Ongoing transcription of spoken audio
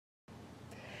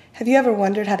Have you ever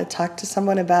wondered how to talk to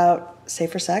someone about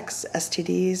safer sex,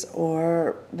 STDs,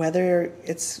 or whether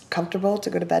it's comfortable to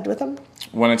go to bed with them?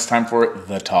 When it's time for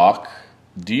the talk,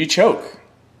 do you choke?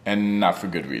 And not for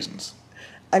good reasons.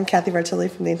 I'm Cathy from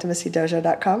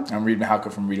theintimacydojo.com. I'm Reid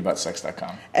from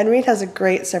readaboutsex.com. And Reid has a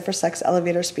great safer sex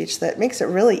elevator speech that makes it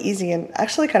really easy and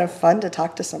actually kind of fun to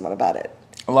talk to someone about it.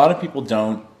 A lot of people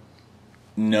don't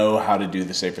know how to do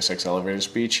the safer sex elevator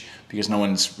speech because no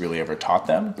one's really ever taught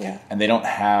them. Yeah. And they don't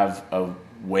have a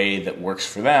way that works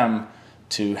for them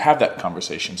to have that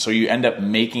conversation. So you end up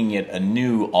making it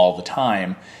anew all the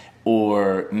time,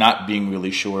 or not being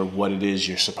really sure what it is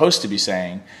you're supposed to be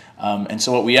saying. And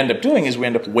so what we end up doing is we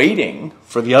end up waiting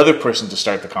for the other person to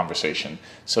start the conversation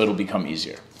so it'll become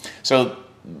easier. So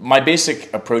my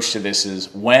basic approach to this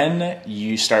is when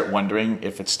you start wondering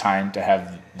if it's time to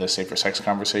have the safer sex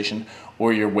conversation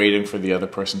or you're waiting for the other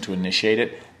person to initiate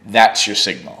it, that's your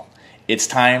signal. It's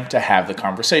time to have the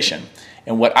conversation.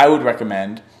 And what I would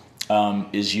recommend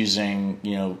is using,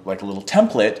 like a little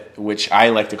template, which I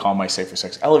like to call my safer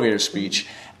sex elevator speech,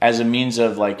 as a means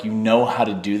of how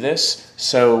to do this.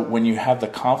 So when you have the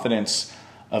confidence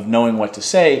of knowing what to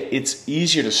say, it's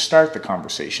easier to start the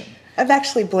conversation. I've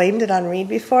actually blamed it on Reid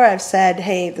before. I've said,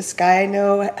 hey, this guy I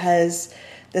know has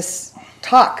this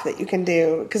talk that you can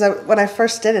do. Because when I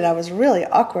first did it, I was really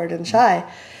awkward and shy.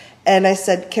 And I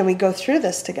said, can we go through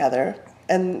this together?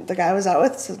 And the guy I was out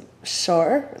with said,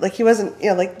 sure. Like he wasn't,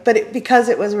 because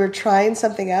we were trying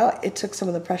something out, it took some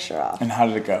of the pressure off. And how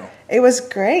did it go? It was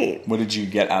great. What did you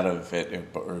get out of it?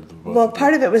 Well,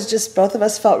 part of it was just both of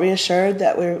us felt reassured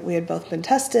that we had both been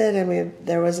tested, and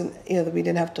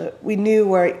we knew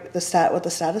what the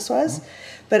status was. Mm-hmm.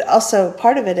 But also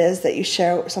part of it is that you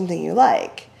share something you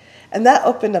like. And that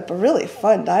opened up a really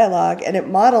fun dialogue, and it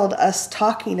modeled us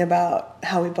talking about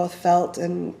how we both felt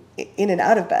and in and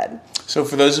out of bed. So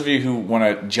for those of you who want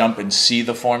to jump and see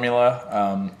the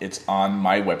formula, it's on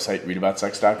my website,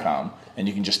 readaboutsex.com, and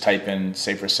you can just type in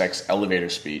safer sex elevator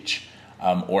speech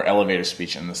or elevator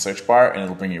speech in the search bar, and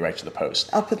it'll bring you right to the post.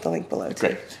 I'll put the link below too.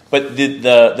 Great. But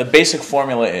the basic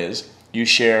formula is you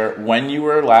share when you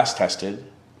were last tested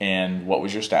and what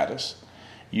was your status.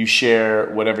 You share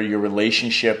whatever your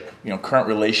relationship, current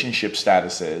relationship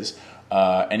status is,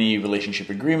 any relationship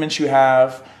agreements you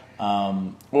have,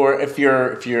 or if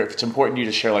it's important to you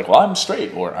to share, like, well, I'm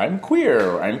straight, or I'm queer,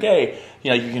 or I'm gay,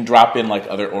 you can drop in like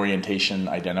other orientation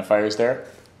identifiers there.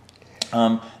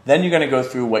 Then you're going to go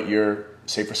through what your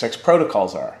safer sex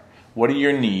protocols are. What are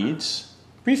your needs?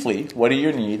 Briefly, what are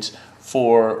your needs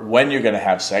for when you're going to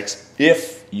have sex,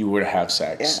 if you were to have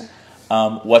sex? Yeah.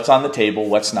 What's on the table,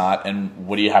 what's not, and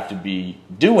what do you have to be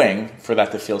doing for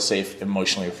that to feel safe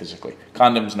emotionally or physically?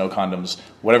 Condoms, no condoms,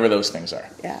 whatever those things are.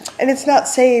 Yeah, and it's not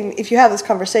saying if you have this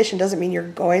conversation doesn't mean you're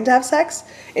going to have sex.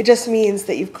 It just means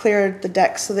that you've cleared the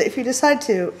deck so that if you decide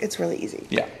to, it's really easy.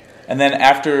 Yeah, and then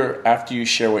after you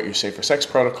share what your safer sex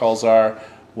protocols are,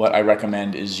 what I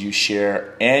recommend is you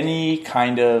share any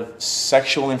kind of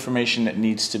sexual information that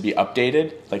needs to be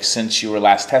updated, like since you were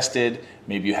last tested.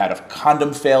 Maybe you had a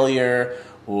condom failure,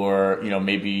 or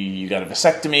maybe you got a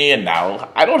vasectomy and now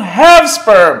I don't have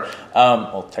sperm.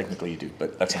 Well, technically you do,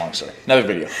 but that's a long story. Another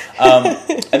video.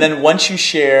 And then once you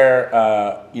share,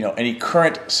 any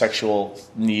current sexual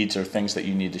needs or things that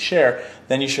you need to share,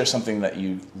 then you share something that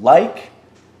you like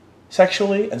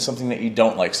sexually and something that you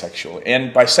don't like sexually.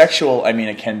 And by sexual, I mean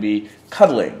it can be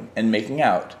cuddling and making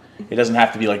out. It doesn't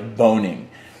have to be like boning.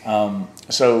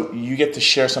 So you get to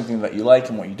share something that you like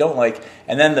and what you don't like.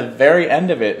 And then the very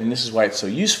end of it, and this is why it's so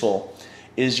useful,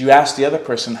 is you ask the other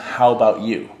person, how about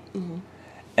you? Mm-hmm.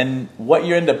 And what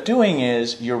you end up doing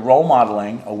is you're role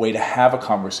modeling a way to have a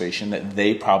conversation that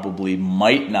they probably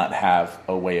might not have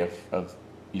a way of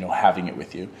having it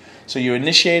with you. So you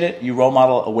initiate it, you role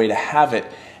model a way to have it,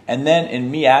 and then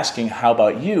in me asking, how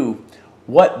about you,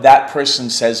 what that person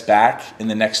says back in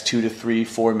the next 2 to 3,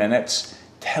 4 minutes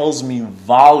tells me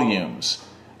volumes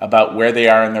about where they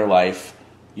are in their life,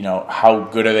 how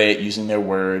good are they at using their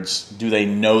words, do they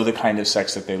know the kind of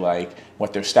sex that they like,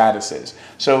 what their status is.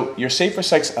 So your safer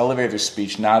sex elevator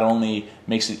speech not only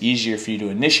makes it easier for you to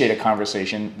initiate a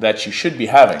conversation that you should be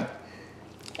having,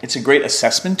 it's a great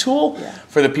assessment tool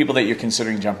for the people that you're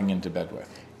considering jumping into bed with.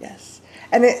 Yes.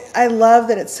 And I love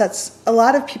that a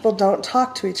lot of people don't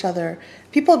talk to each other.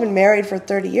 People have been married for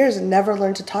 30 years and never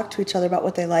learned to talk to each other about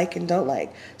what they like and don't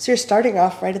like. So you're starting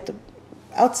off right at the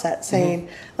outset saying,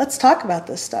 let's talk about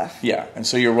this stuff. Yeah, and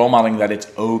so you're role modeling that it's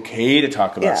okay to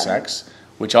talk about sex,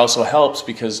 which also helps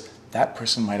because that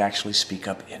person might actually speak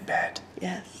up in bed.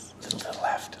 Yes. A little to the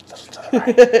left, a little to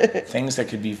the right. Things that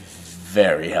could be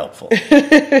very helpful.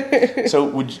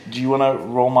 So do you want to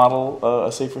role model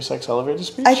a safer sex elevator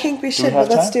speech? I think we should, but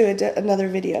let's do another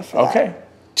video for that. Okay.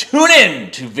 Tune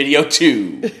in to video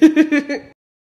 2.